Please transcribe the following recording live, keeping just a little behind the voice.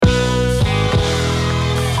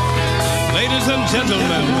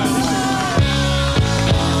gentlemen,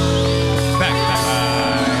 back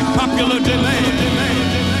by popular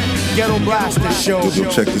demand. Ghetto Blaster Show. Yo,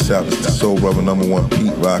 check this out. It's the Soul Brother #1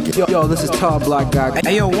 Pete Rocket. Yo, this is Tall Black Guy.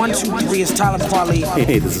 Hey, yo, 1, 2, 3 is Talib Kweli.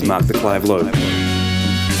 Hey, this is Mark the Clive Lowe.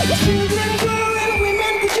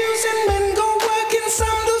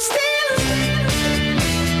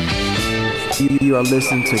 You are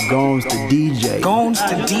listening to Gones the DJ. Gones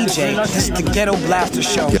the DJ. This is the Ghetto Blaster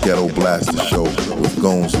Show. Ghetto Blaster Show with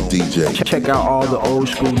Gones the DJ. Check out all the old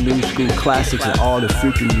school, new school classics and all the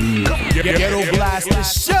future new music. Ghetto Blaster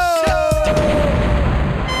Show.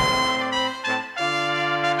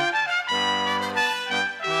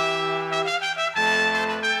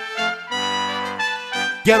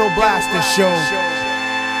 Ghetto Blaster Show.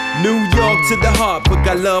 New York to the heart, but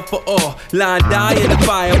got love for all. Line die in the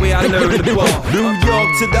fire where I learned the ball. New York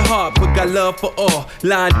to the heart, but got love for all.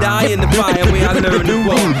 Line die in the fire where I learned the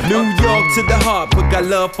ball. New York to the heart, but got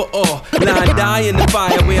love for all. Line die in the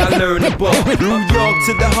fire where I learned the ball. New York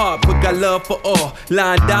to the heart, but got love for all.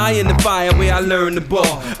 Line die in the fire where I learned the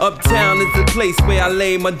ball. Uptown is the place where I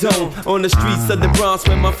lay my dome. On the streets of the Bronx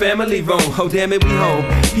where my family roam. Oh damn it, we home.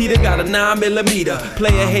 Peter got a 9mm.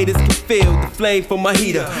 Player haters can feel the flame from my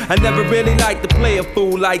heater. I never really liked to play a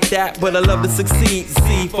fool like that, but I love to succeed.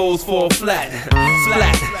 See foes fall flat,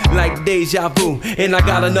 splat like deja vu. And I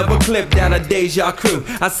got another clip down a deja crew.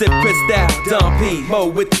 I said pissed out, Don P, Mo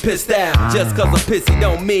with the pissed out. Just cause I'm pissy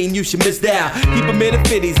don't mean you should miss out. Keep them in the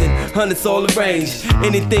 50s and hundreds all arranged.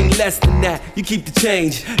 Anything less than that, you keep the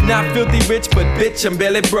change. Not filthy rich, but bitch, I'm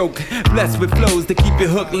barely broke. Blessed with flows that keep you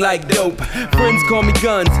hooked like dope. Friends call me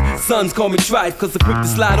guns, sons call me trife. Cause I'm quick to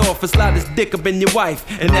slide off and slide his dick up in your wife.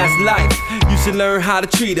 And that's life, you should learn how to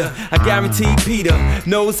treat her. I guarantee Peter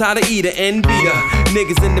knows how to eat her and beat her.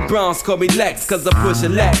 Niggas in the Bronx call me Lex, cause I push a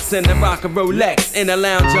Lex and I rock a Rolex and I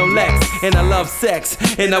lounge on Lex. And I love sex,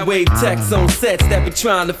 and I wave texts on sets that be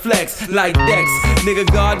trying to flex like Dex. Nigga,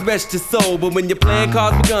 God rest your soul, but when you're playing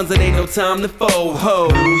cards with guns, it ain't no time to fold. Ho,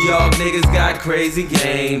 New York niggas got crazy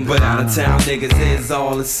game, but out of town niggas is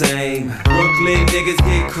all the same. Brooklyn niggas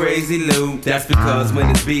get crazy loot, that's because when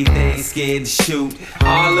it's beef, they ain't scared to shoot.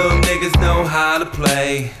 All of them niggas know how to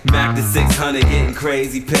play. Mac the 600 getting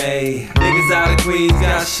crazy pay. Niggas out of Queens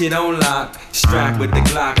got shit on lock. Strapped with the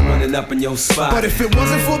Glock running up in your spot. But if it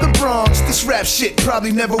wasn't for the Bronx, this rap shit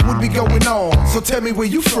probably never would be going on. So tell me where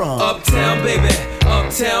you from. Uptown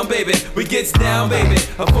baby, we gets down baby,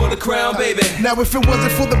 up for the crown baby. Now if it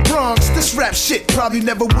wasn't for the Bronx, this rap shit probably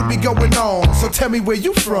never would be going on. So tell me where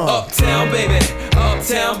you from. Uptown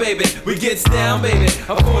baby, we gets down baby,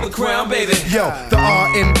 up for the crown baby. Yo, the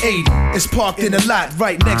RM80 is parked in a lot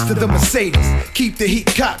right next to the Mercedes. Keep the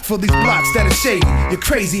heat cocked for these blocks that are shady. You're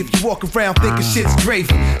crazy if you walk around thinking shit's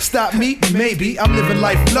gravy. Stop me? Maybe. I'm living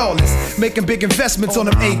life lawless, making big investments on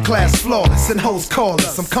them A-class flawless and hoes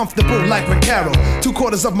callers. I'm comfortable like Recaro.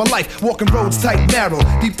 2/4 of my life, walking roads tight narrow.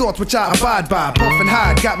 Deep thoughts which I abide by. Puffin'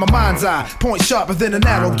 high, got my mind's eye. Point sharper than an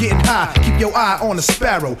arrow. Getting high, keep your eye on a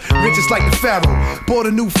sparrow. Riches like the Pharaoh. Bought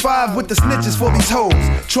a new 5 with the snitches for these hoes.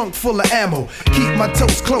 Trunk full of ammo. Keep my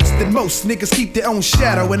toes close than most. Niggas keep their own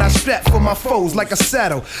shadow. And I strap for my foes like a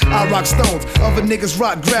saddle. I rock stones, other niggas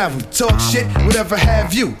rock gravel. Talk shit, whatever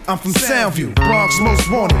have you. I'm from Soundview, Bronx most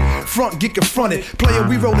wanted. Front get confronted. Player,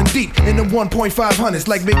 we rolling deep in the 1.500s.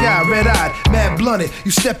 Like big eye, red eyed, mad blunted.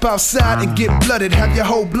 You step outside and get blooded. Have your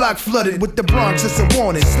whole block flooded. With the Bronx, it's a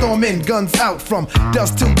warning. Storm in, guns out from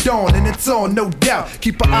dusk till dawn. And it's on, no doubt.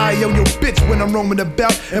 Keep an eye on your bitch when I'm roaming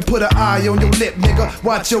about. And put an eye on your lip, nigga.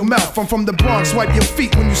 Watch your mouth. I'm from the Bronx, wipe your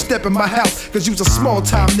feet when you step in my house. Cause you's a small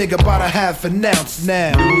time nigga, about a half an ounce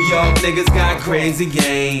now. New York niggas got crazy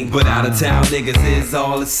game, but out of town niggas is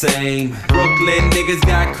all the same. Brooklyn niggas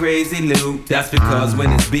got crazy loot, that's because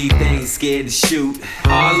when it's beef they ain't scared to shoot.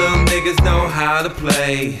 All them niggas know how to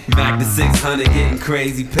play. Mac the 600 getting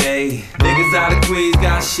crazy pay. Niggas out of Queens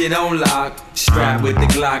got shit on lock. Strapped with the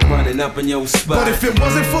Glock running up in your spot. But if it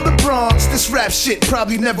wasn't for the Bronx, this rap shit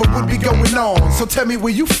probably never would be going on. So tell me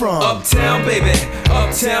where you from. Uptown baby,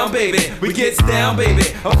 we gets down baby,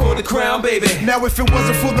 up for the crown baby. Now if it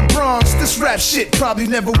wasn't for the Bronx, this rap shit probably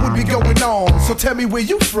never would be going on. So tell me where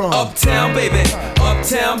you from. Uptown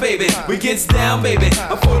baby, we gets down baby,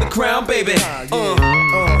 up for the crown baby.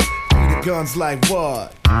 The guns like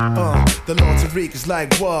what? The Lord Tariq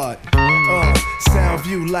like what?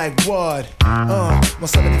 Soundview like what?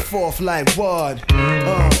 174th like what?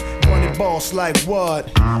 Money Boss like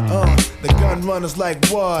what? The Gun Runners like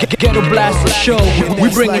what? Ghetto Blaster Show. We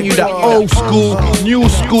bringing you the old school, new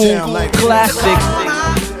school classics.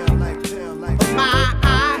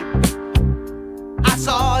 I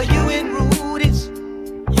saw you in Rudy's.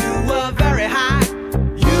 You were very high.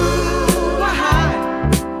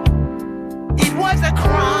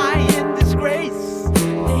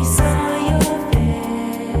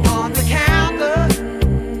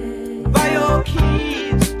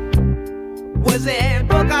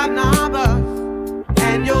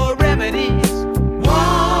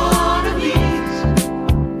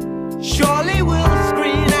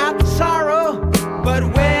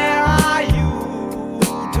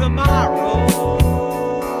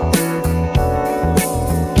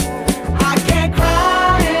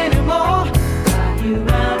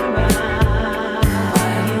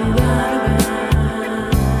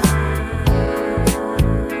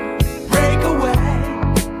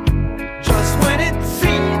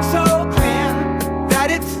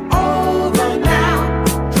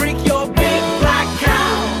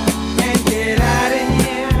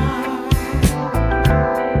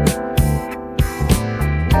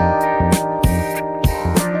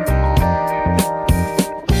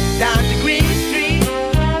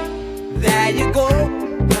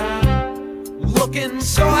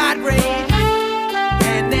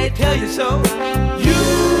 so you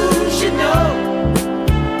should know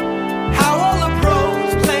how all the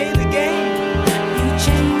pros play the game. You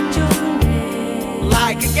change your name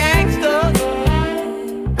like a gangster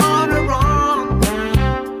on a run.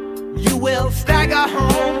 You will stagger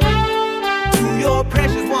home to your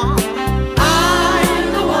precious one.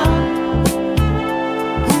 I'm the one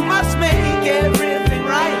who must make everything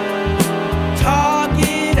right. Talk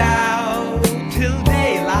it out till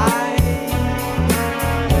daylight.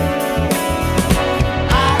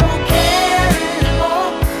 I don't care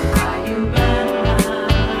anymore. Are you running?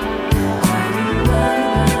 Are you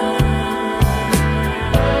running?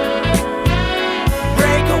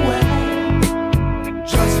 Break away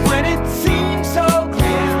just when it seems so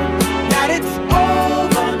clear that it's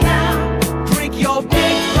over now. Drink your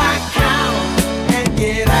big black cow and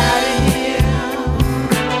get out of here.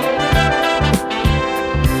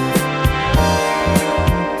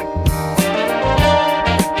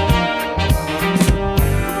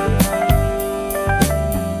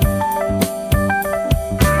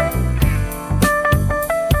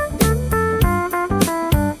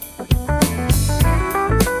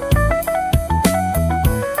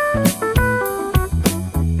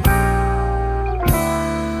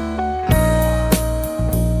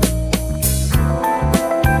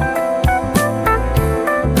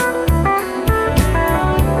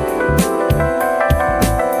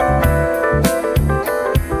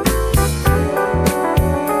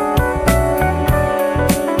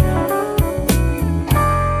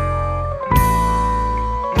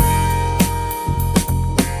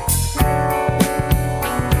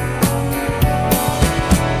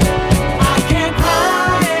 I can't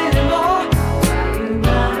cry anymore.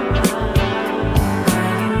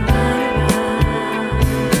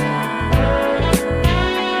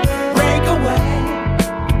 Break away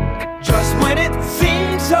just when it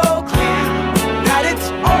seems so clear that it's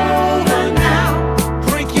over now.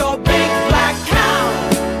 Drink your big black cow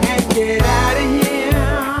and get out of here.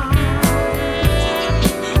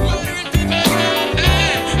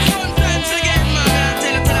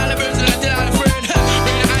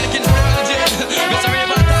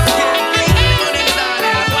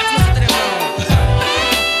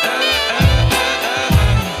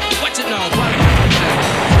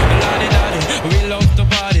 We love to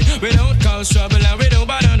party, we don't cause trouble and we don't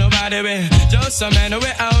bother nobody. We just a man,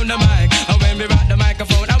 we own the mic. And when we rock the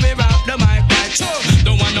microphone, and we rock the mic right. So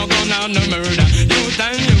don't want no gun on no murder. Youth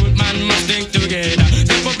and youth, man, must think together.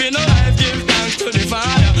 Step up in our life, give thanks to the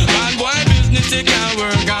Father. Man, boy, business, it can't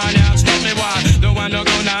work on ya. Stop me, boy, don't want no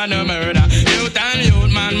gun on no murder. Youth and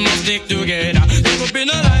youth, man, must stick together. Step up in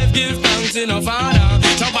our life, give thanks to the Father.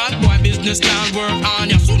 So bad boy, business can't work on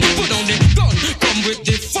ya. So put on the gun, come with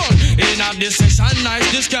the fun. In a this session, nice,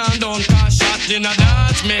 this can done. Cause shot in a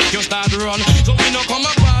dance, make you start run. So we no come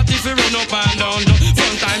apart if you run up and down. The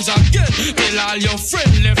fun times again, tell all your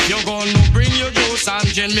friends left you gone. No bring your juice and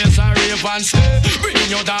gin, miss a rave and stay. Bring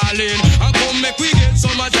your darling, and come make we get so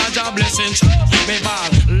much of your blessings. Me ball,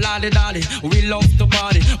 lolly dolly, we love to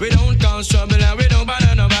party. We don't cause trouble and we don't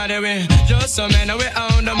bother nobody. We just a man and we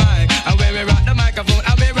own the mic. And when we rock the microphone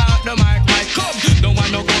and we rock the mic, come, don't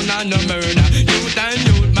want no gun and no murder. Youth and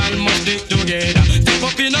youth, man, must stick together. Step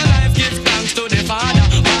up in our life, give thanks to the Father.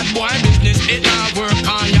 Bad boy business, it not work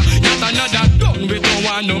on ya. Not another gun, we don't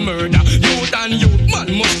want no murder. Youth and youth,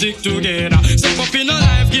 man, must stick together. Step up in our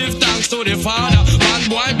life, give thanks to the Father. Bad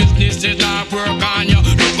boy business, it not work on ya.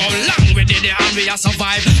 Look how long we did it and we a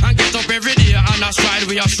survive. And get up every day and a stride,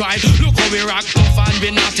 we a strive. Look how we rock tough and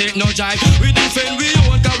we not take no jive. We defend we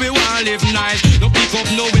own cause we want live nice. No pick up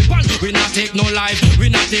no weapon, we not take no life. We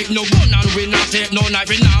not take no gun and we not take no knife.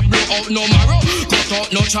 We not blow out no marrow, cut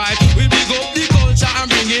out no tribe. We big up the culture and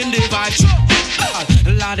bring in the vibe.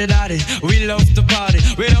 Lottie daddy, we love to party.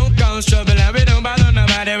 We don't cause trouble and we don't bother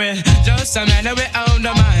nobody. We just a man and we own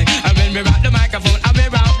the mic. And when we rock the microphone and we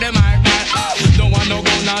rock the mic, man, don't want no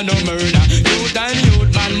gun and no murder. Youth and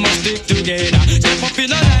youth, man, must stick together. Step up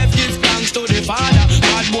in our life, give thanks to the Father.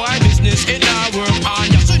 Bad boy business, it not work on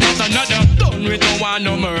ya. So not another done, we don't want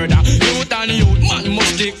no murder. Youth and youth, man,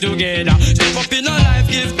 must stick together. Step up in our life,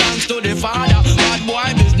 give thanks to the Father. Bad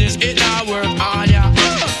boy business, it not work on ya.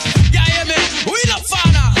 Yeah, hear me? We love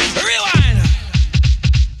Father. Rewind.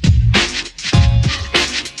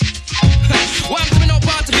 Why am I no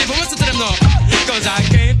party people? Listen to them now. Cause I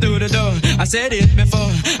came through the door, I said it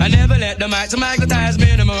before. I never let the mic to magnetize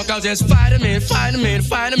me anymore. Cause it's fighting me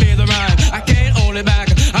the rhyme. I can't hold it back,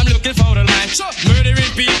 I'm looking for the line. So,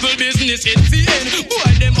 murdering people, business, it's the end.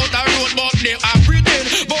 Boy, them out the road, but they are pretend.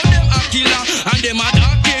 But them a killer, and them a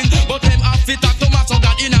dark king. But them a fit to matter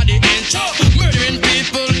that in the end. So, murdering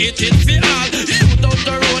people, it's the all. Youth out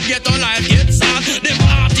the road, get on life gets hard. Them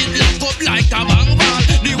heart it lock up like a bang ball.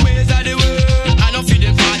 The ways of the world, I don't feel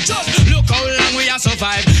them fat. Just look how long we have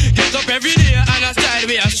survived. Get up every day and a style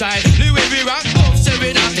we have tried. The way we rock up, say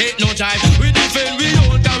we not take no time. We defend, we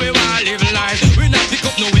don't, and we want live life. We not pick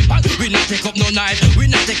up no weapon, we not take up no knife.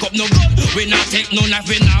 We not take up no gun, we not take no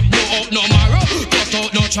knife. We not blow up no marrow, cut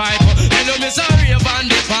out no tribe. Hello, Miss Ari,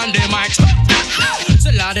 on the mic. So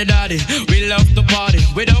la-di-da-di, we love the party.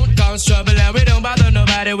 We don't cause trouble and we don't bother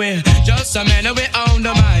nobody. We're just a man and we own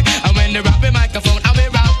the mic. And when they rap the microphone, and we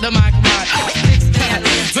rock the mic right.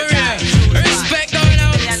 For real, respect going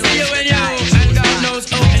out. See you when you and God knows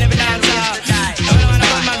who and every dancer. I don't want to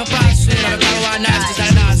make a pass in. I don't want to nice to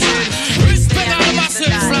dance in. Respect all the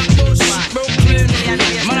massive Flatbush, Brooklyn,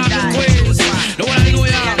 man of the Queens. The one I know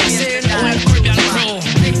you have seen, the one Caribbean crew.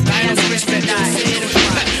 I just respect that.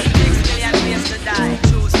 6 million ways to die,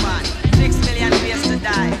 choose one. 6 million ways to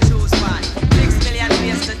die, choose one. 6 million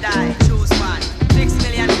ways to die, choose one. 6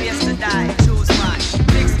 million ways to die, choose one.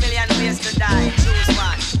 6 million ways to die, choose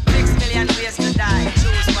one. 6 million ways to die,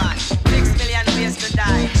 choose one. 6 million ways to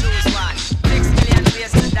die, choose one. 6 million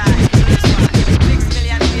ways to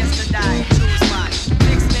die, choose one.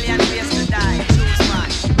 6 million ways to die, choose one.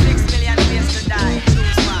 6 million ways to die, choose one. 6 million ways to die, choose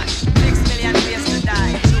one. 6 million ways to die, choose one. 6 million ways to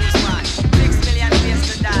die, choose one. 6 million ways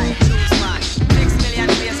to die, choose one. 6 million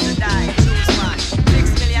ways to die, choose one. 6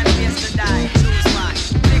 million ways to die, choose one.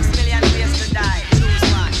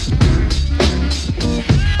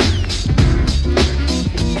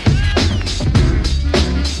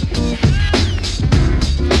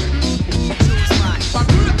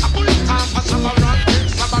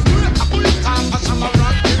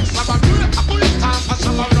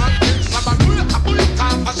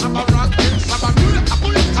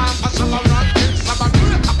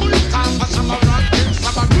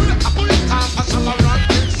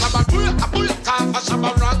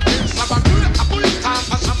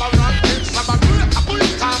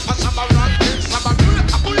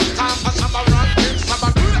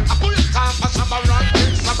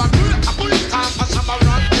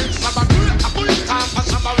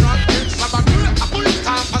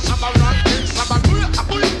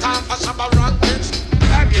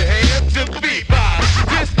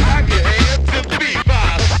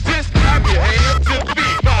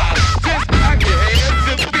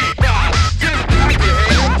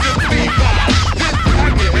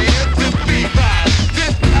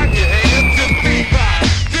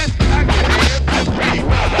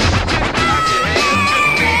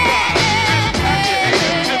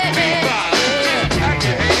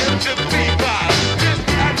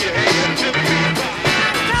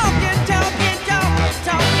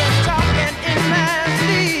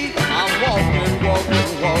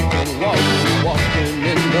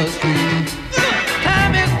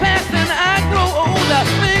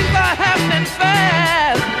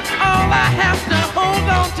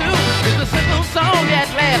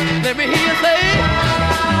 Let me hear you say.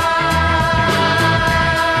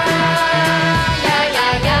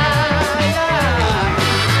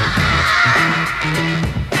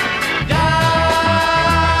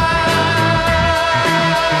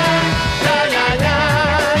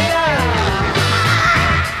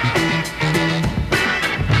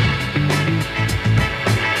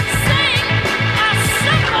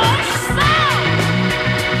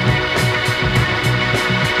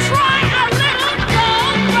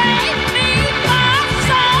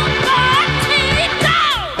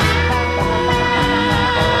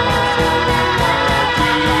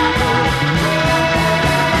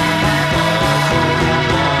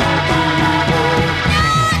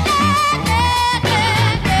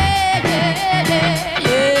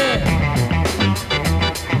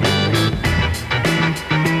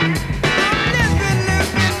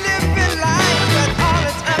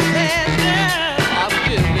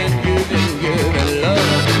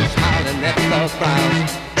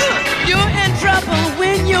 You're in trouble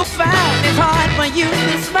when you find it's hard for you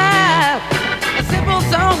to smile. A simple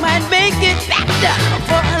song might make it better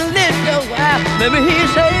for a little while. Let me hear you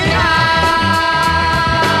say,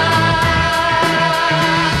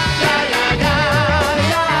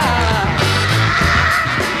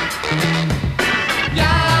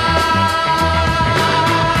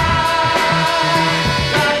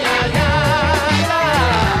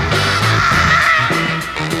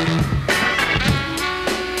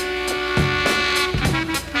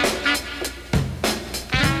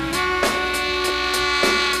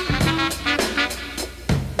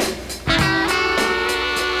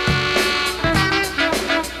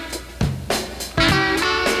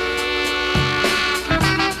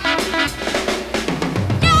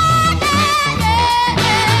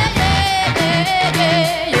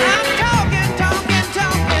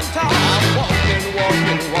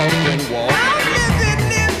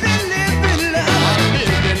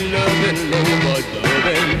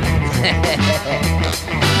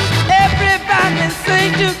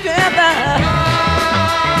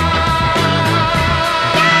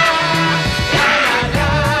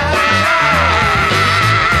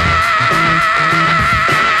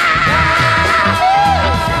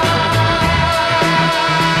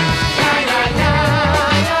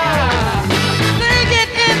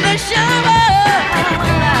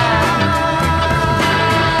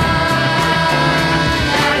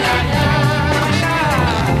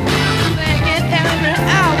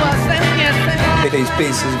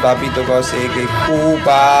 pieces, Papito Garcia, que cool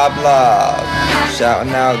Bob Love.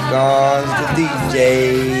 Shouting out Guns, the DJ.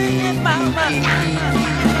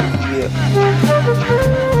 Yeah.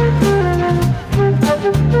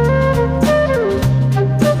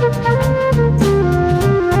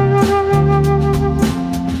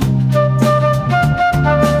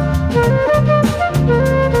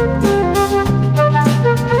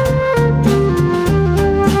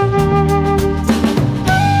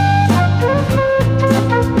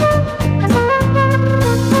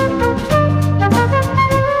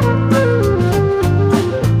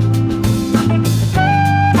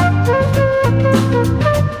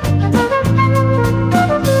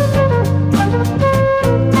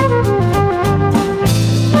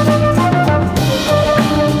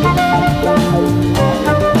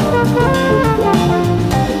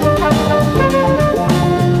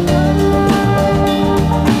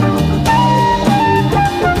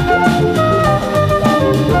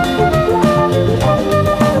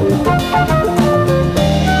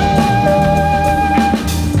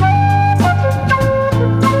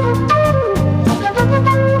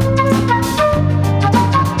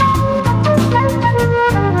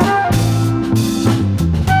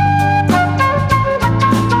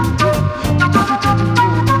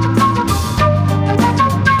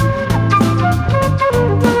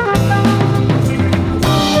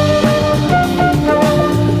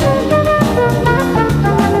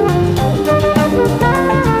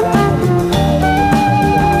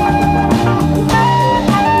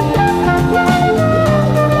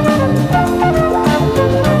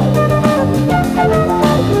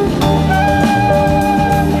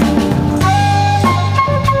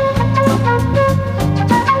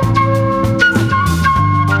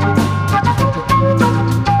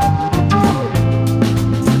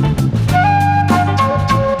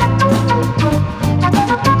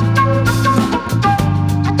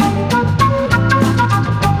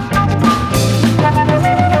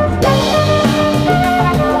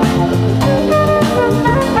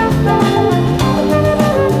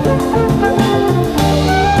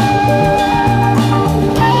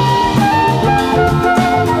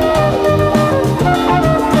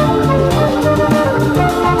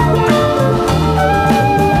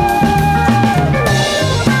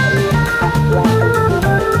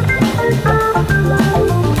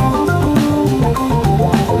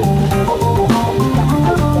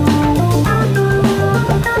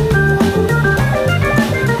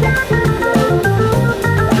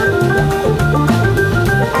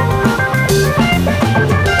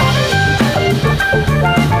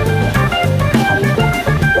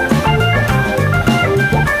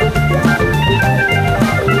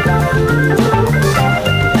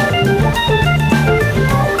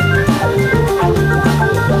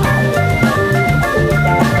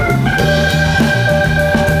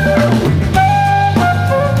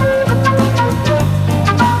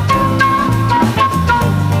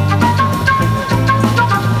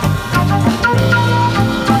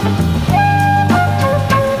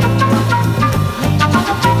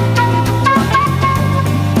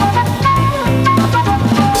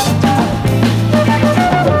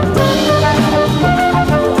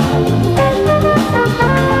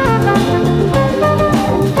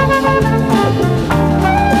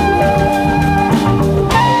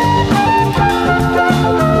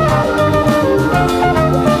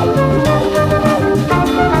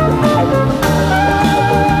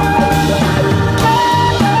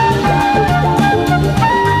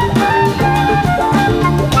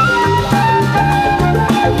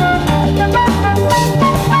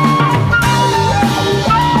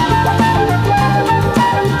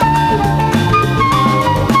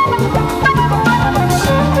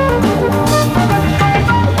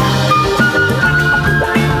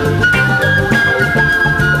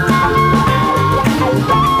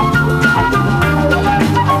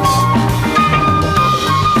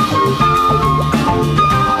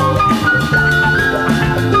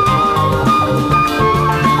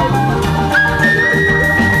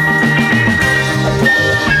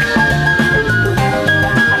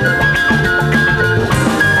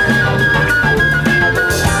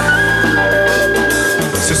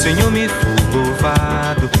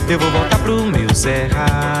 eu vou voltar pro meu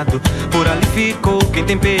cerrado. Por ali ficou quem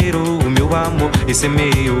temperou o meu amor e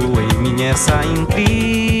semeou em mim essa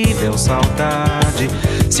incrível saudade.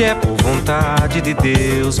 Se é por vontade de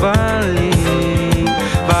Deus, vale,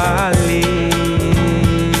 vale.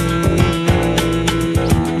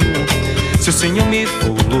 Se o Senhor me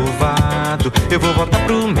for louvado, eu vou voltar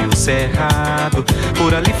pro meu cerrado.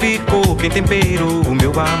 Por ali ficou quem temperou o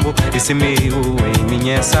meu amor e semeou em mim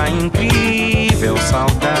essa incrível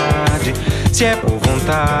saudade. Se é por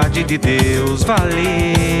vontade de Deus,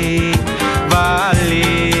 vale, vale.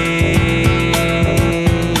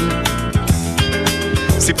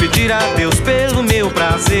 Se pedir a Deus pelo meu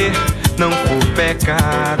prazer não for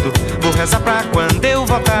pecado, vou rezar pra quando eu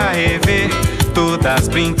voltar a rever todas as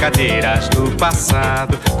brincadeiras do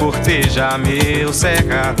passado, cortejar meu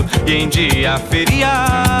cerrado e em dia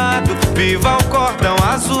feriado viva o cordão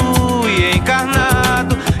azul e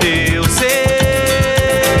encarnado. Eu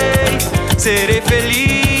sei, serei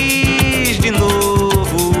feliz de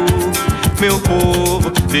novo, meu povo,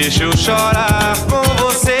 deixa eu chorar com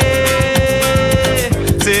você.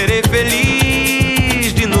 Serei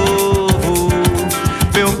feliz de novo,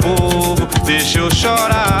 meu povo, deixa eu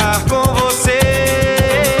chorar com você.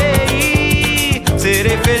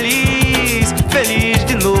 Serei feliz, feliz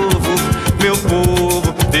de novo, meu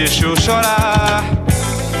povo, deixa eu chorar.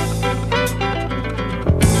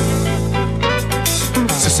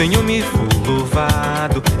 Se o Senhor me for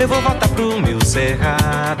louvado, eu vou voltar pro meu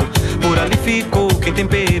cerrado. Por ali ficou quem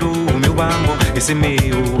temperou o meu amor e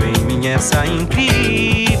semeou em mim essa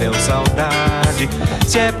incrível saudade.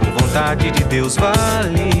 Se é por vontade de Deus,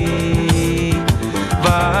 vale,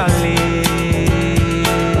 vale.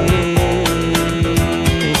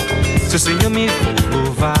 Se o Senhor me for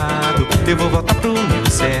louvado, eu vou voltar pro meu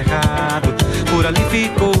cerrado. Por ali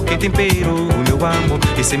ficou quem temperou o meu amor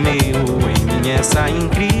e semeou em mim essa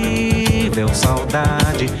incrível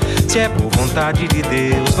saudade. Se é por vontade de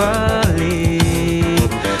Deus, vale,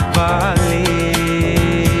 vale.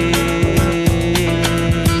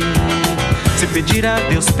 Se pedir a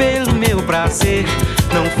Deus pelo meu prazer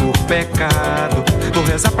não for pecado, vou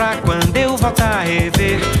rezar pra quando eu voltar a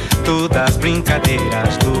rever todas as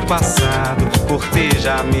brincadeiras do passado,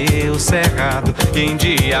 cortejar meu cerrado e em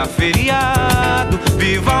dia feriado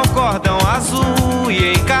viva o cordão azul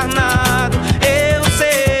e encarnado. Eu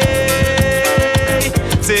sei,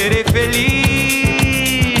 serei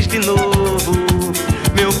feliz de novo,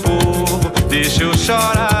 meu povo, deixa eu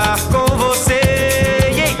chorar com você.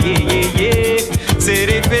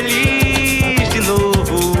 Serei feliz de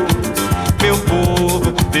novo, meu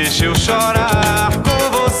povo, deixa eu chorar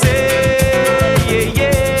com você.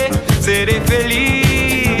 Serei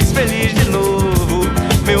feliz, feliz de novo,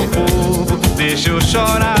 meu povo, deixa eu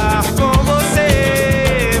chorar com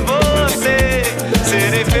você. Você,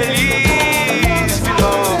 serei feliz de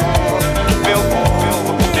novo, meu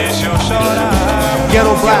povo, deixa eu chorar.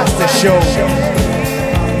 Ghetto Blaster Show.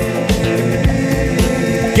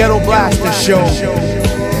 Ghetto Blaster Show.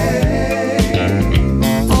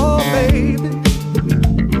 Oh baby,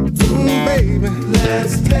 baby,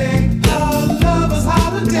 let's take a lover's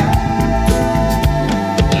holiday.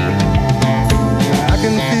 I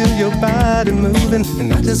can feel your body moving,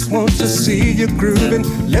 and I just want to see you grooving.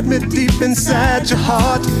 Let me deep inside your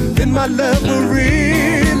heart, then my love will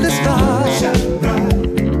really start. Shine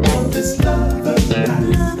bright on this lover's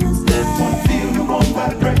night. Want to feel your warm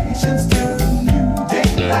vibrations till the new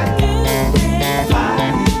daylight.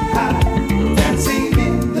 Flying high, dancing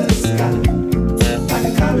in the sky, like a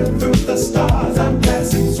comet through the stars. I'm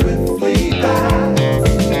passing swiftly by.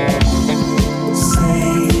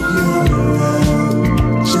 Save your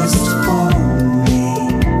love just for me.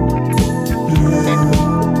 Blue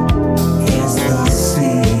is the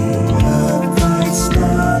sea of bright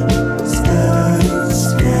stars, starry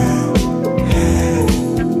sky.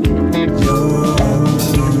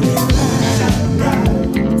 Shine bright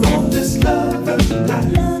on this lover's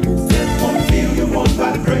night. Wanna feel your warm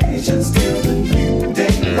vibrations till the new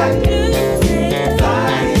daylight.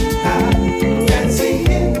 Flying high, dancing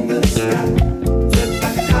in the sky,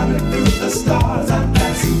 like a comet through the stars. I'm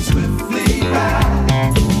passing swiftly by.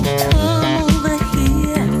 Come over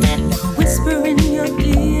here, let me whisper in your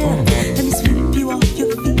ear. Let me sweep you off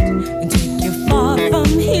your feet and take you far from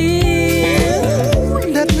here.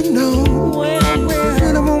 Let me know where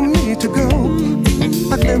I want me to go.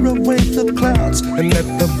 I clear away the clouds and let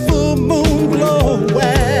the full moon glow.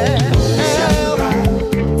 Shine bright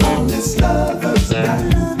on this lover's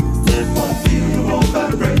night. Wanna feel your warm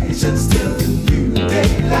vibrations till the new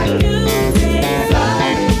daylight.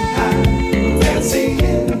 Flying high, dancing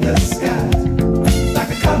in the sky,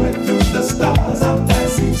 like a comet through the stars. I'm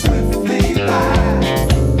passing swiftly by.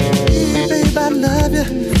 Babe, I love you.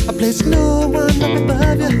 I place no one up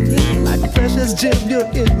above you. Like precious gem, you're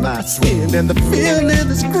in my skin, and the feeling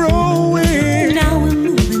is growing. Now we're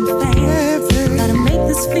moving fast, gotta make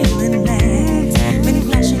this feeling last. Many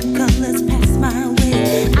flashing colors pass my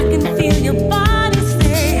way. I can feel your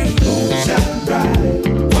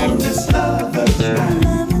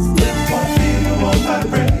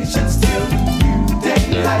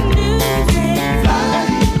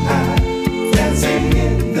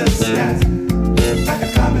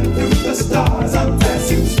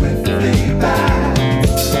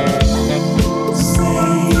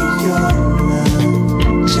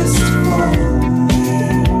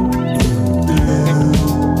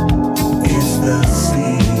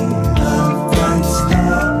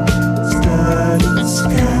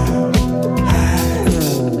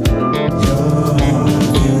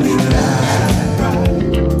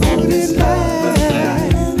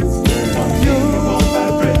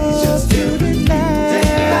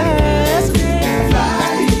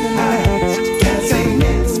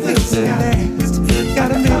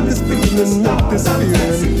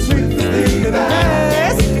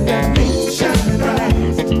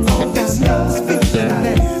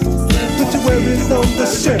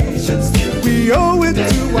We owe it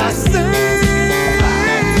to ourselves.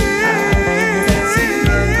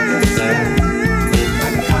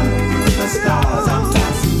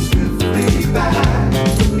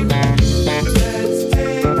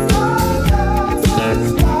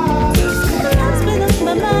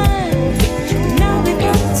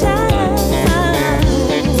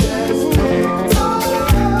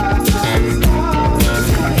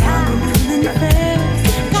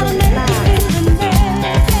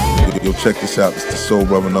 Check this out, it's the Soul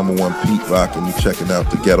Brother #1 Pete Rock, and you checking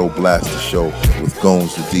out the Ghetto Blaster Show with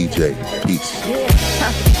Gones the DJ. Peace.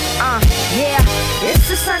 Yeah, it's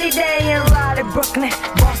a sunny day in Raleigh, Brooklyn,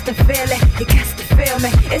 Boston, Philly, you got to feel me.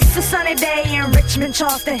 It's a sunny day in Richmond,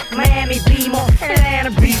 Charleston, Miami, Baltimore,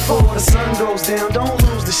 Atlanta, before the sun goes down, don't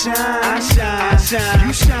lose the shine. I shine,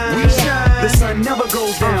 you shine, we shine. The sun never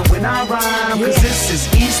goes down when I rhyme, cause this is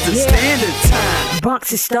Eastern Standard Time.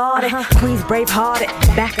 Bronx is started, Queens brave-hearted,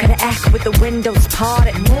 back of the act with the windows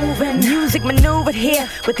parted, moving, music maneuvered here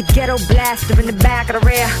with the ghetto blaster in the back of the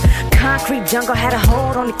rear. Concrete jungle had a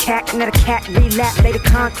hold on the cat, and the cat relapsed, laid the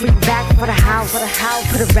concrete back for the house.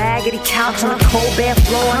 Put a raggedy couch on a cold bare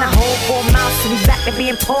floor, and a hole for a mouse to be back to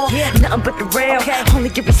being poor. Nothing but the real, only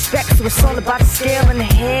give respect, so it's all about the scale and the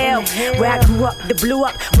hill. Where I grew up, the blew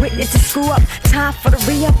up, witness the screw up, time for the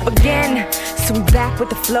re-up again. So we back with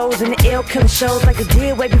the flows and the ill killer shows like we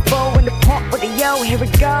did way before in the park with the yo. Here we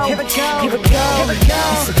go, here we go, here we go, here we go.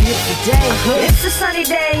 It's a beautiful day. It's a sunny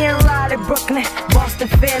day in Raleigh, Brooklyn, Boston,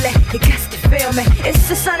 Philly, you got to feel me. It's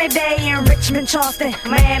a sunny day in Richmond, Charleston,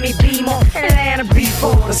 Miami, Baltimore, Atlanta,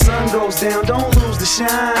 before the sun goes down, don't lose the shine.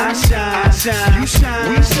 I shine, you shine,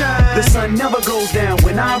 we shine. The sun never goes down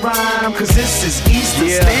when I rhyme, cause this is Eastern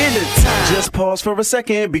Standard Time. Just pause for a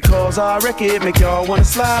second, because I wreck it. Make y'all wanna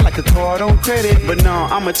slide like a card on credit. But no,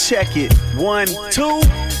 I'ma check it. 1, 2,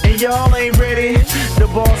 and y'all ain't ready. The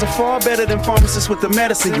bars are far better than pharmacists with the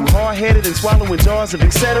medicine. You hard-headed and swallowing jars of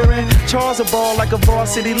Excedrin. Charles a ball like a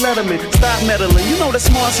varsity letterman. Stop meddling, you know that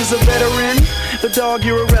Smarts is a veteran. The dog,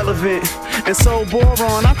 you're irrelevant. And so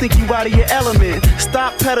boron, I think you out of your element.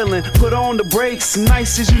 Stop peddling, put on the brakes.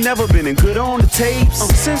 Nice as you never been and good on the tapes.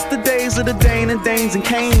 Since the days of the Dane and Danes and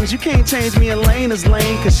Canes, you can't change me and Lena's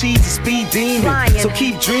lane, cause she's a speed demon. Flying. So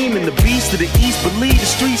keep dreaming, the beast of the east, believe the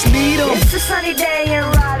streets need them. It's a sunny day in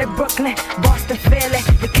Raleigh, Brooklyn, Boston, Philly,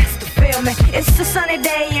 you got to feel me. It's a sunny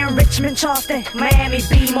day in Richmond, Charleston, Miami,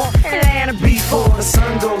 Baltimore, Atlanta, before the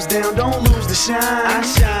sun goes down, don't lose the shine. I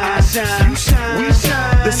shine, you shine, we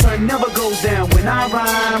shine. The sun never goes down when I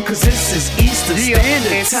rhyme, cause this is Eastern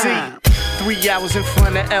Standard Time. 3 hours in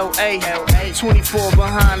front of LA, 24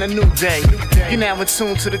 behind a new day. You're now in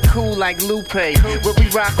tune to the cool like Lupe, where we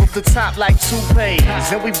rock off the top like toupees,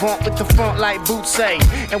 and we bump with the front like Bootsy,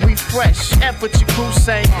 and we fresh, F what your crew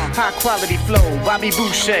say. High quality flow, Bobby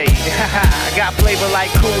Boucher. Got flavor like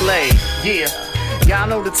Kool-Aid, yeah. Y'all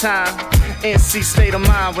know the time. NC state of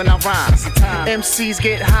mind when I rhyme. MCs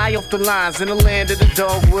get high off the lines in the land of the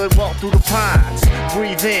dogwood, walk through the pines.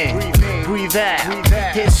 Breathe in, breathe out.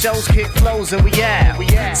 Hit shows, kick flows, and we out.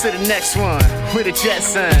 To the next one with the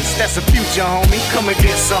Jetsons. That's the future, homie. Come and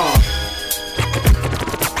get some.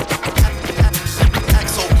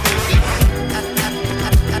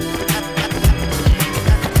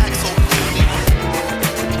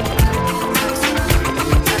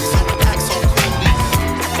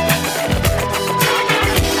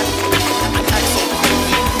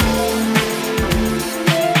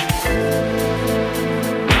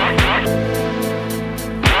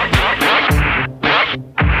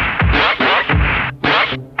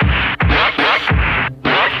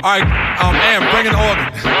 Alright, and bring an organ.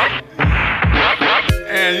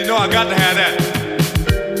 And you know I got to have that.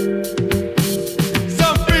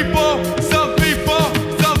 Some people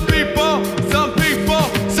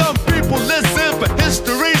listen for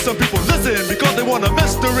history. Some people listen because they want a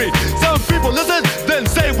mystery. Some people listen, then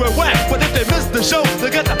say we're whack. But if they miss the show, they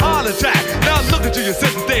get a heart attack. Now look at you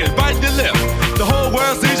sitting there and biting your lip. The whole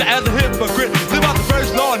world sees you as a hypocrite. Live out the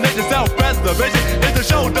first law and make yourself preservation. If the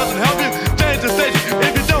show doesn't help you, change the station.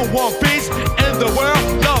 If you don't want peace in the world,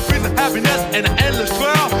 love, peace, and happiness, and an endless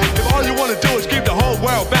twirl. If all you want to do is keep the whole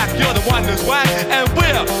world back, you're the one that's whack. And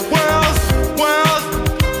we're world's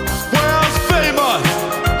famous.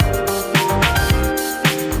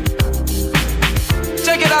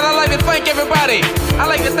 Check it out, I'd like to thank everybody. I'd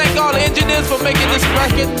like to thank all the engineers for making this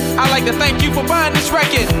record. I'd like to thank you for buying this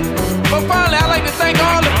record. But finally, I'd like to thank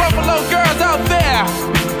all the Buffalo girls out there.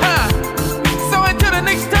 So until the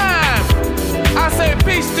next time, I say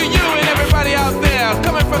peace to you and everybody out there.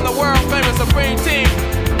 Coming from the world famous Supreme Team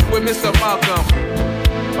with Mr. Malcolm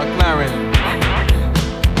McLaren.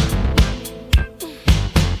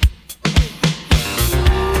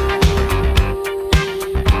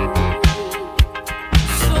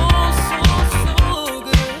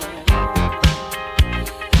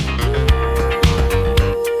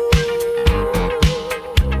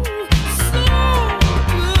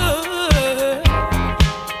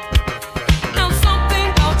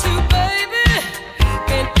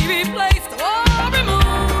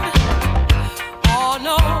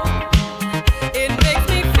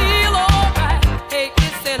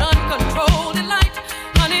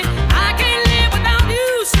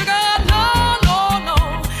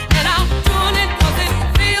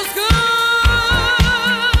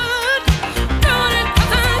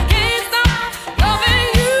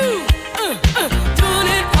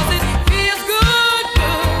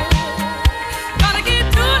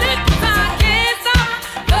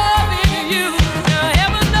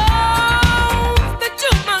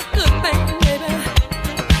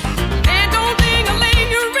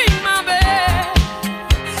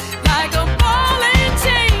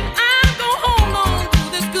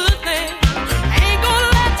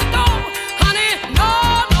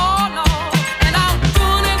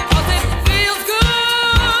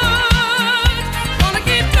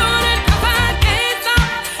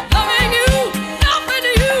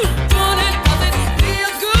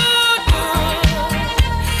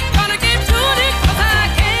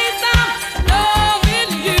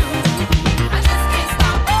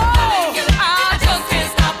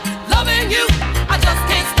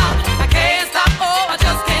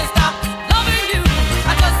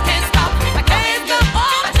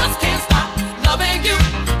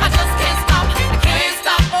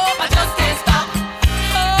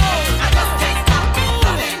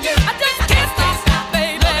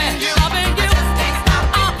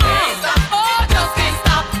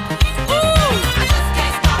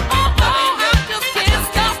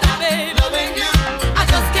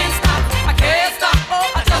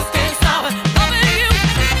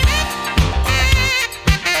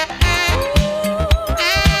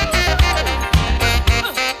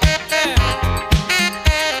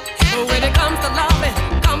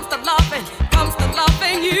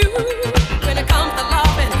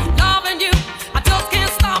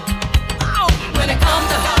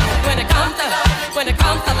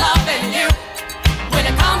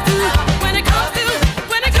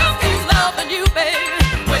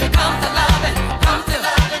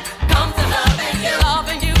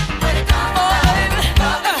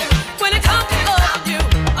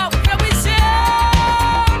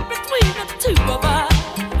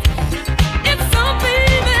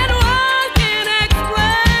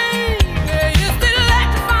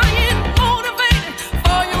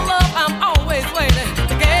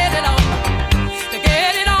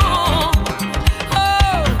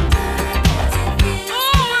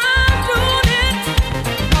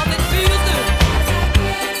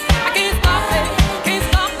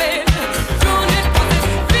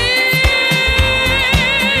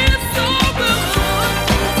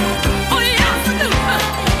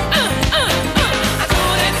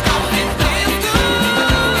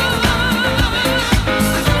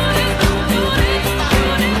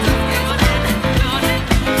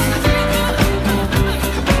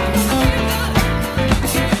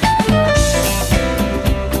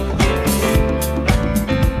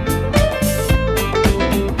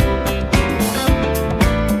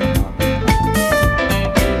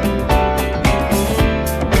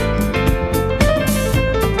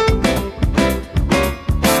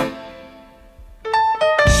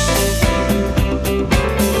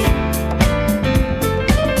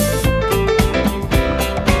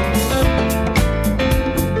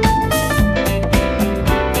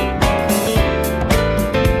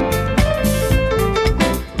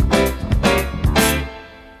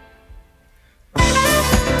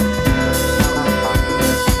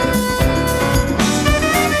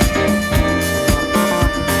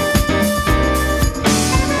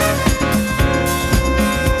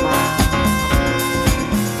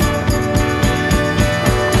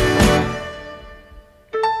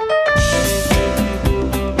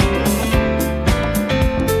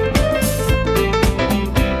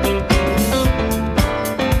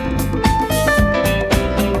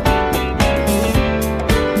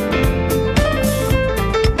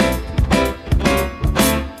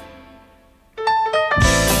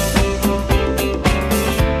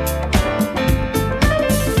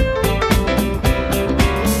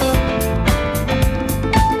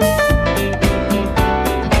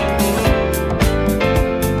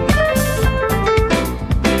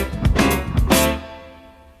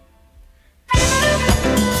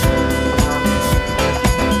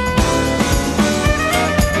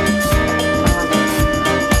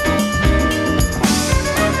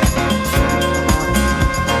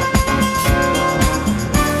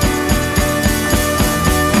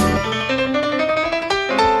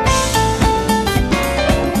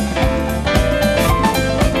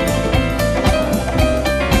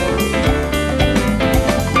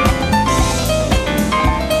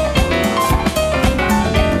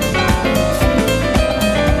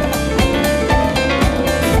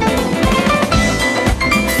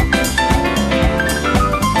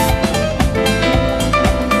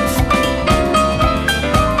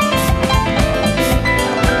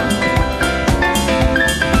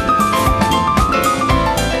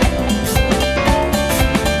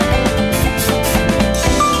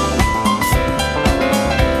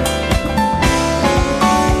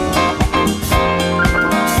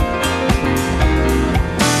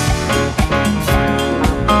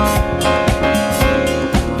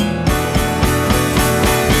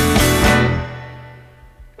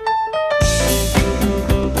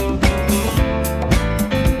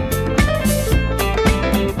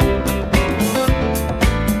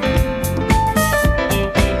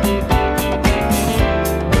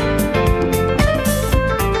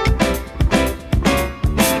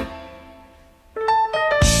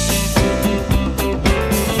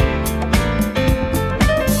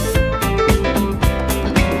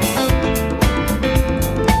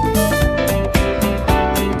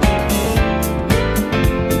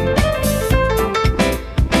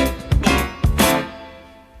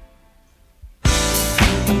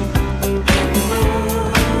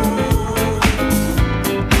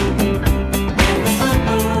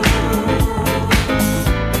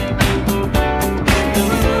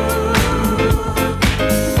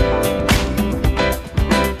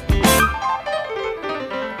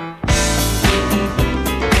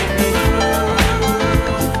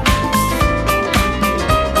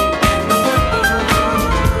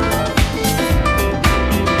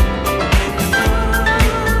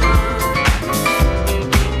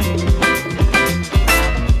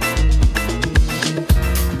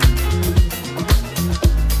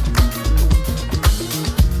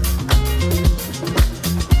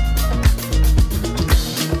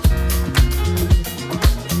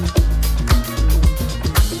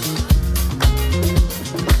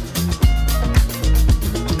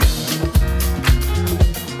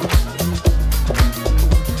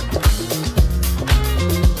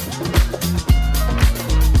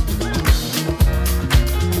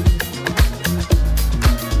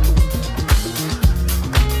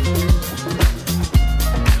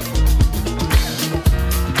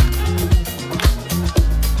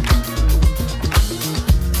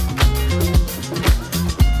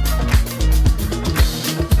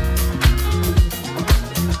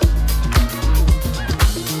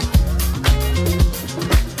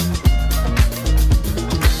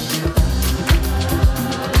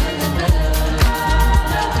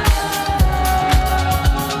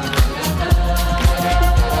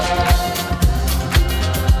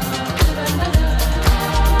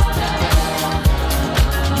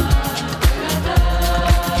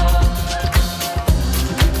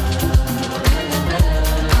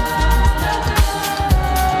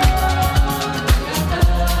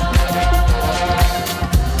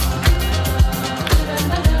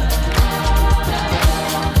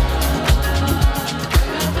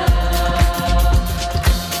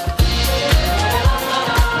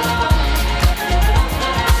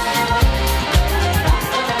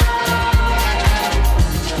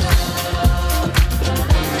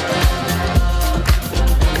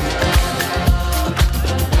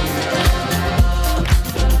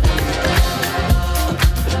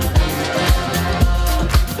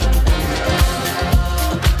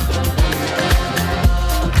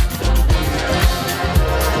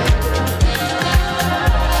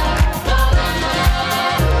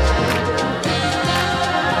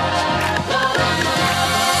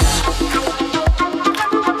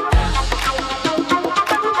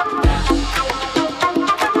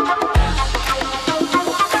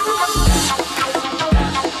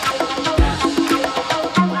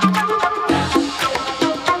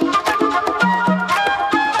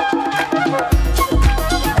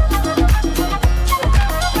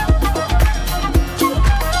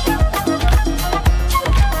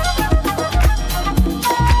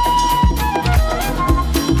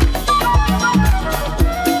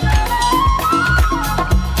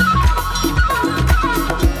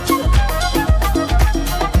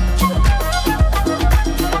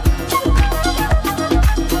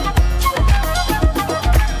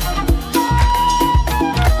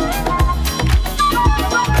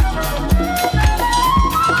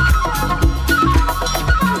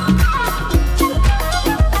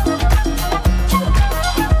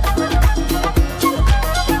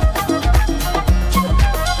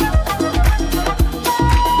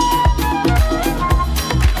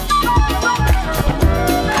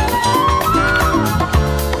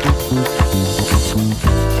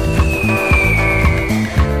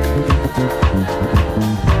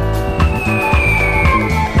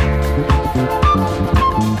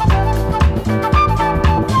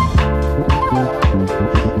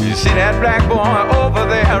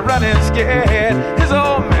 running scared. His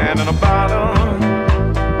old man in a bottle.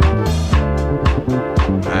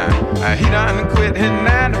 He done quit his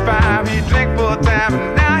 9 to 5. He drink full time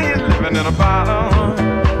and now he's living in a bottle.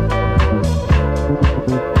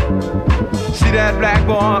 See that black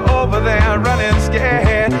boy over there running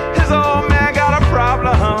scared. His old man got a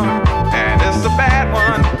problem, and it's a bad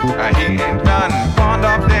one. He ain't done pawned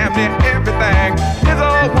off damn near everything. His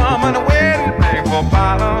old woman a wedding ring for a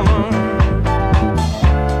bottle.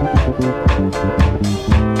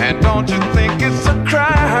 And don't you think it's a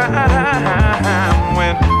crime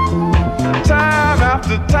when time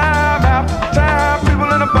after time after time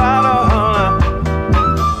people in a bottle?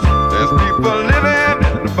 There's people living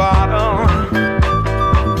in the bottle.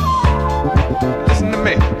 Listen to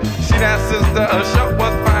me. See that sister, her shirt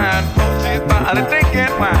was fine. Oh, she started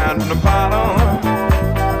drinking wine from the bottle.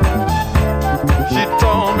 She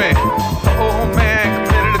told me the old man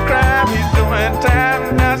committed a crime. He's doing time.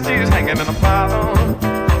 Now she's hanging in a bottle.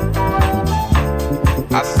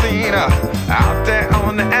 I seen her out there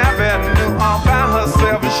on the avenue all by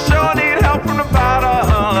herself. And sure need help from the bottle.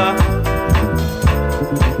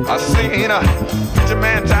 I seen her. Preacher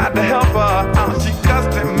man tried to help her out. She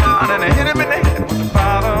cussed him out and hit him in the head with the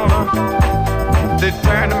bottle. They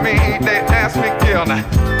turned to me, they asked me, "Girl, now,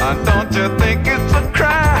 don't you think it's a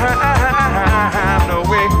crime?" No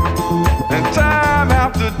way. And time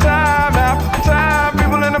after time after time,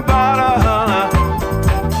 people in the bottle.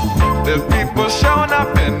 There's people showing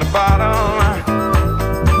up in the bottle.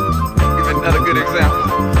 Give you another good example.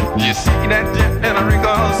 You see that gent in a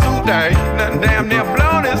wrinkled suit there, he done damn near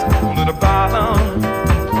blown his cool to the bottom.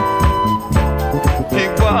 He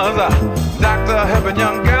was a doctor helping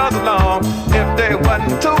young girls along. If they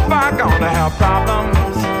wasn't too far gonna have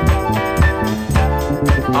problems.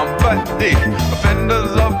 But the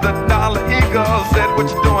offenders of the Dollar Eagle said, "What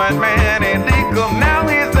you doing, man, illegal." Now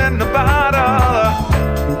he's in the bottle.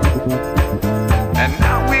 And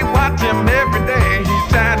now we watch him every day. He's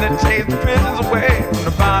trying to chase the prisons away from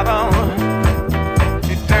the bottom.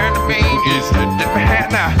 He turned to me, he said, "Man,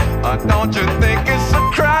 now, don't you think it's a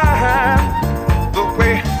crime? The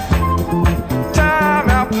way time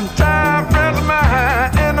after time, friends of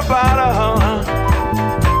mine in the bottom.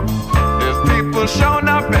 There's people showing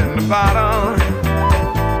up in the bottom."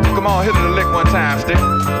 Come on, hit it a lick one time, stick.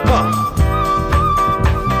 Huh.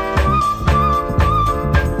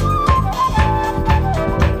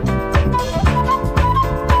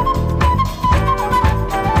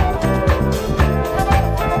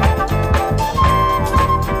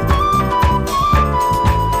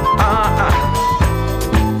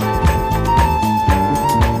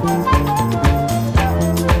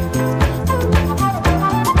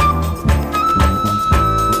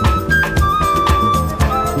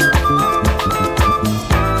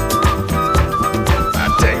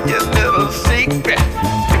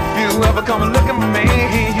 Come and look at me,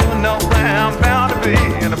 you know where I'm bound to be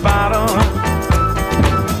in the bottom.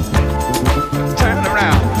 Turn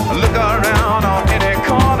around, look around on any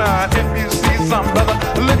corner. If you see some brother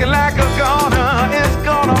looking like a goner, it's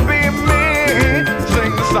gonna be me.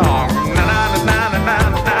 Sing the song. Na na na na na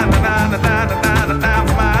na na na na na na na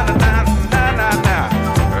na na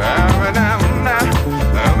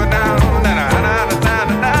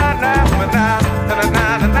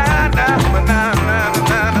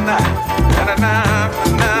na na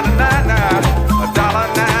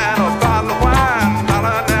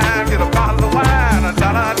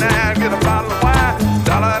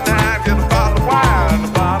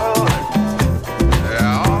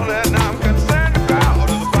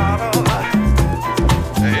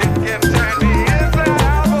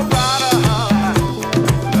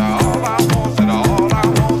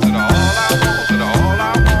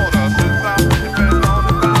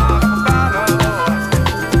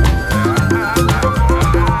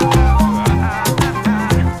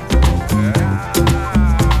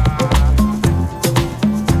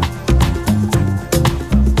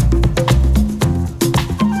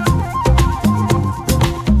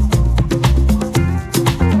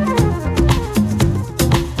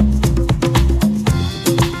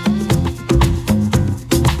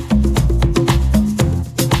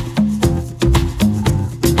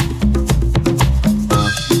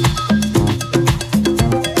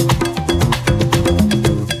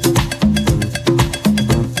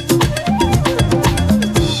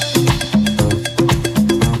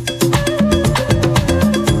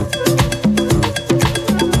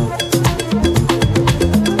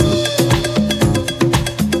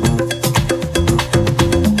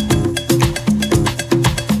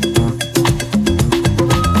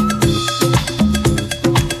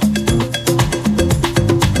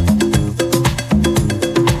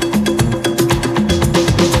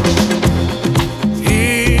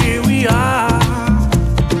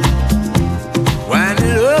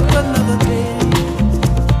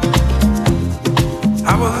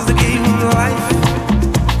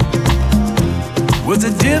Was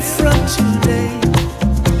it different today?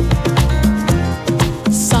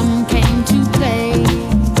 Some came to play,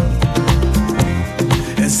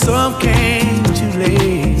 And some came too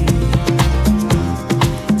late.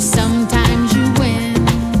 sometimes you win,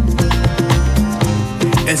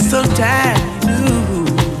 And sometimes you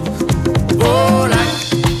lose. Oh,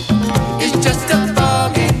 life is just a ball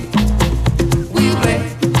game. We play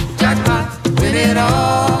jackpot, win it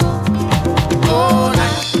all. Oh,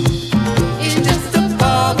 life is just a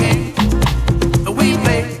ball game. We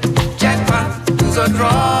play jackpot, lose or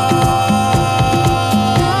draw.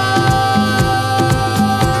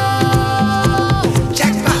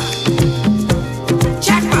 Jackpot,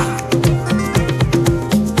 jackpot.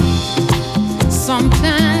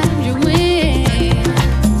 sometimes you win,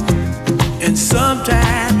 And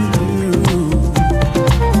sometimes you lose.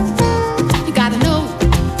 you gotta know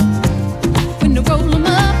when to roll 'em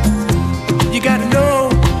up, You gotta know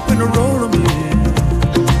when to roll 'em in.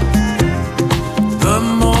 The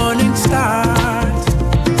morning starts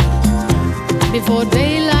before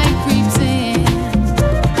daylight creeps in.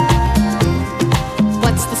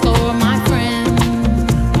 What's the score, my friend?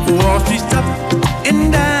 Wall Street's up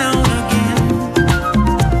and down again.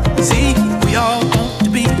 See, we all want to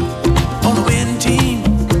be on a winning team.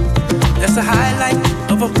 That's the highlight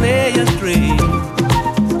of a player's dream.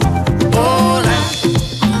 Oh, life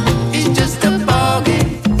is just a ball game.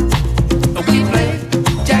 We play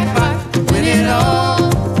jackpot, win it all.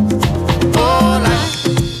 Oh, life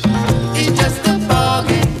is just a ball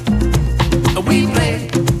game. We play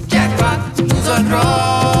jackpot, lose or draw.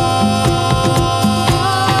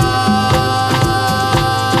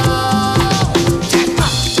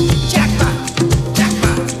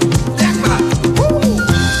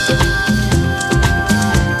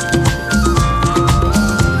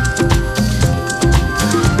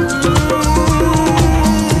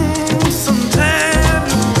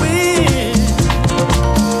 Sometimes you win,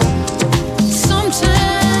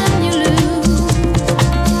 Sometimes you lose,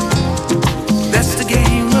 that's the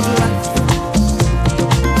game of life.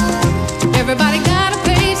 everybody gotta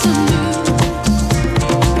pay some dues.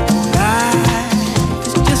 Life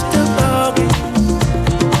is just a ball game.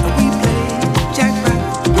 We play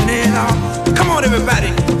jackpot, win it all. Come on, everybody,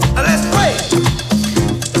 let's play.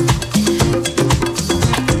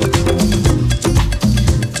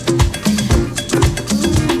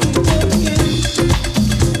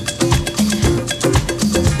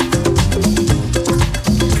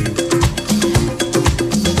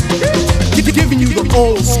 Giving you the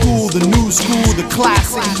old school, the new school, the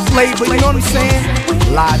classic flavor, you know what I'm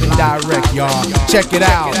saying? Live and direct, y'all. Check it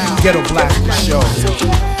out, Ghetto Blaster Show.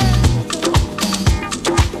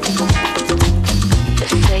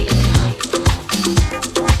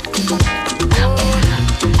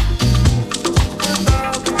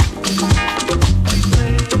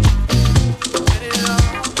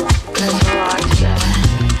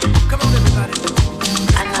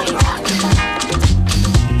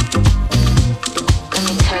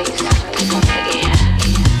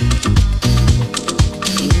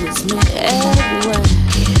 Use me everywhere.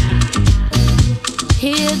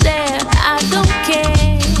 Here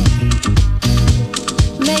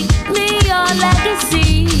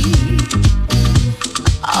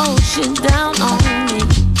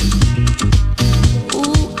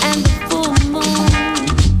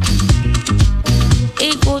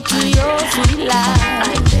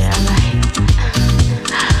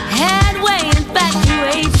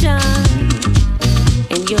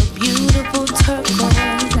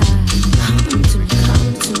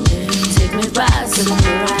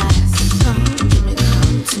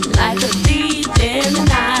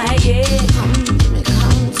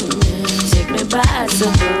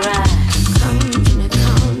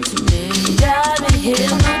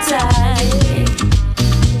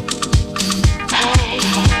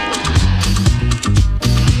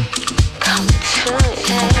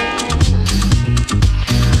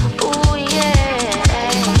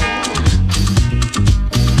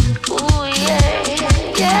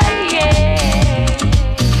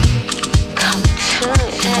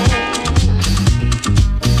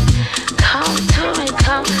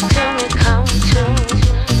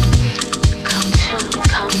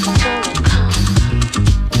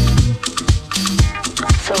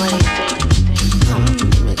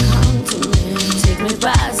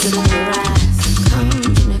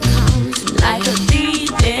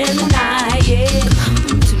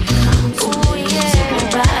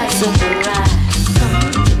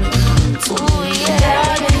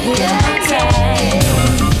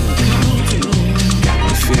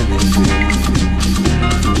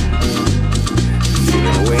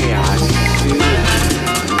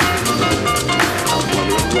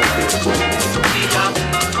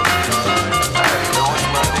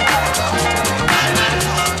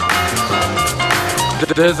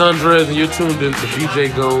Des Andres, and you're tuned in to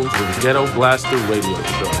DJ Gones with Ghetto Blaster Radio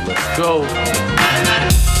Show. Let's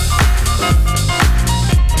go.